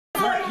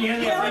You You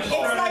know, only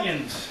have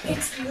onions.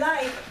 it's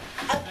like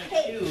a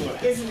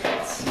cake, isn't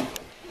it?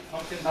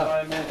 Pumpkin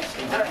pie mix.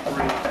 I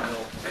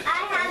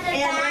have a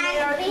And when they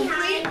are bag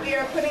complete, behind. we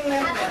are putting I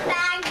them have a in.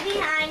 bag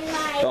behind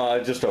my.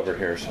 Just over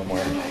here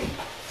somewhere.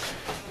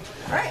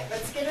 All right,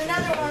 let's get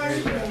another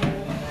one.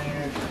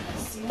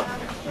 See how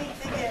complete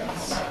it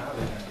is.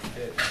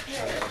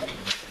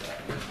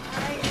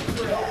 Alright,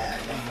 bread.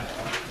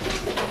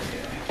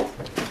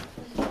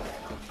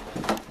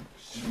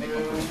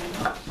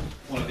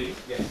 One of these?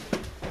 Yes.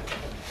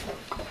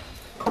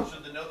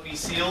 Should the note be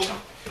sealed?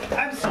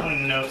 I'm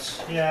sealing the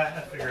notes. Yeah,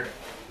 I figured.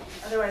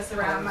 Otherwise the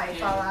round might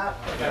fall out.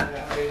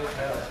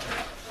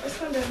 This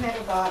one doesn't have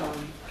a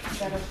bottom. Is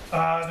that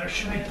a, There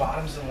should be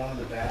bottoms in one of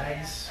the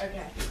bags,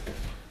 okay.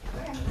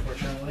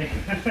 unfortunately.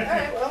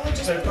 Alright, well, we'll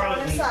just So put that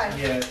one aside.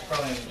 yeah, it's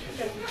probably.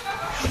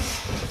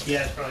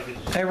 Yeah, it's probably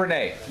good. Hey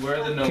Renee, Where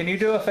are the notes? can you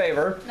do a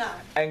favor No.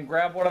 and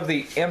grab one of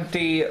the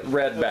empty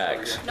red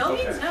bags? No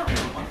means no.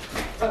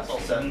 That's all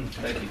set.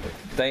 Thank you.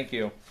 Thank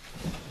you.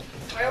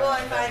 Where will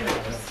I find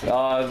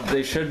those?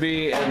 They should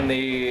be in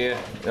the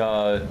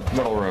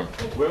middle room.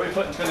 Where are we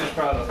putting finished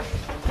product?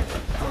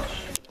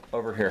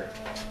 Over here.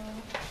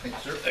 Thank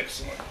you, sir.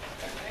 Excellent.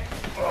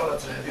 Oh,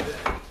 that's a heavy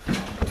bag.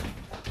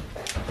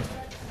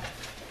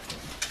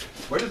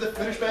 Where did the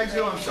finished bags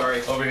go? I'm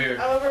sorry. Over here.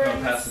 Over Don't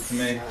in pass it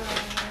to me.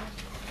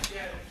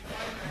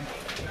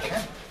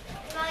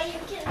 Well, you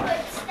can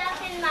put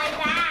stuff in my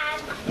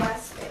bag.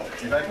 Yes, babe.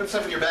 If I put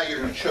stuff in your bag, you're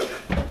gonna choke.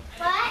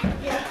 What?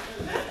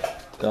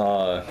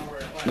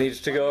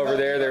 Needs to go over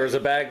there. There was a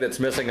bag that's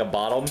missing a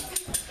bottom.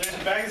 There's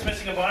a bag that's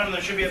missing a bottom, and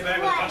there should be a bag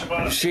with a bunch of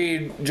bottoms.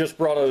 She just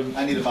brought a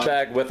I need a bottom.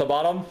 bag with a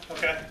bottom.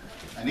 Okay.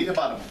 I need a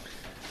bottom.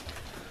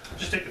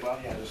 Just take the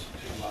bottom. Yeah, just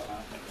take the bottom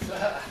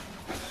out.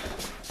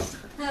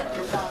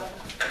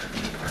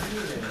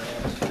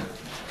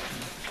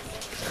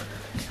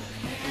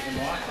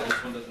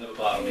 This one doesn't have a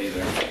bottom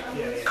either.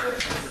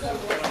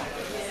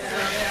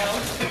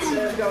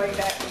 Instead of going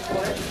back and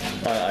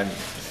forth. I'm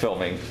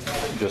filming,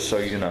 just so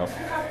you know.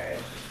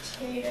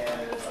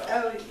 Potatoes.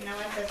 Oh, you know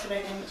what? That's what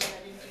I didn't do. I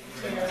didn't do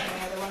potatoes in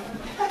the other one.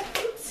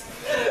 Oops.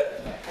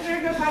 I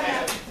better go find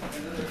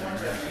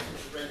out.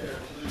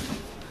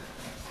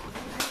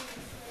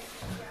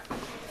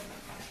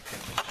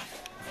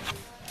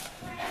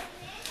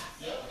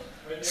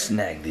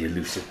 Snag the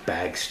elusive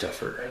bag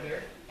stuffer.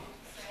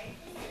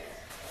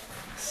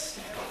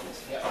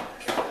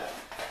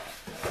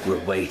 We're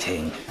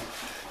waiting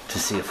to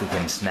see if we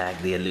can snag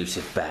the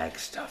elusive bag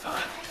stuffer.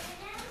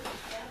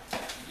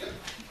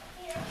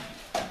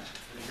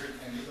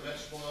 And the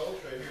vegetable oil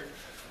right here.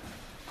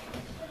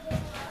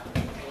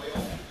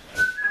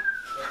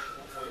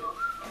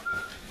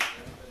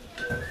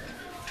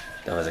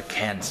 That was a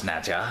can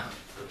snatcher.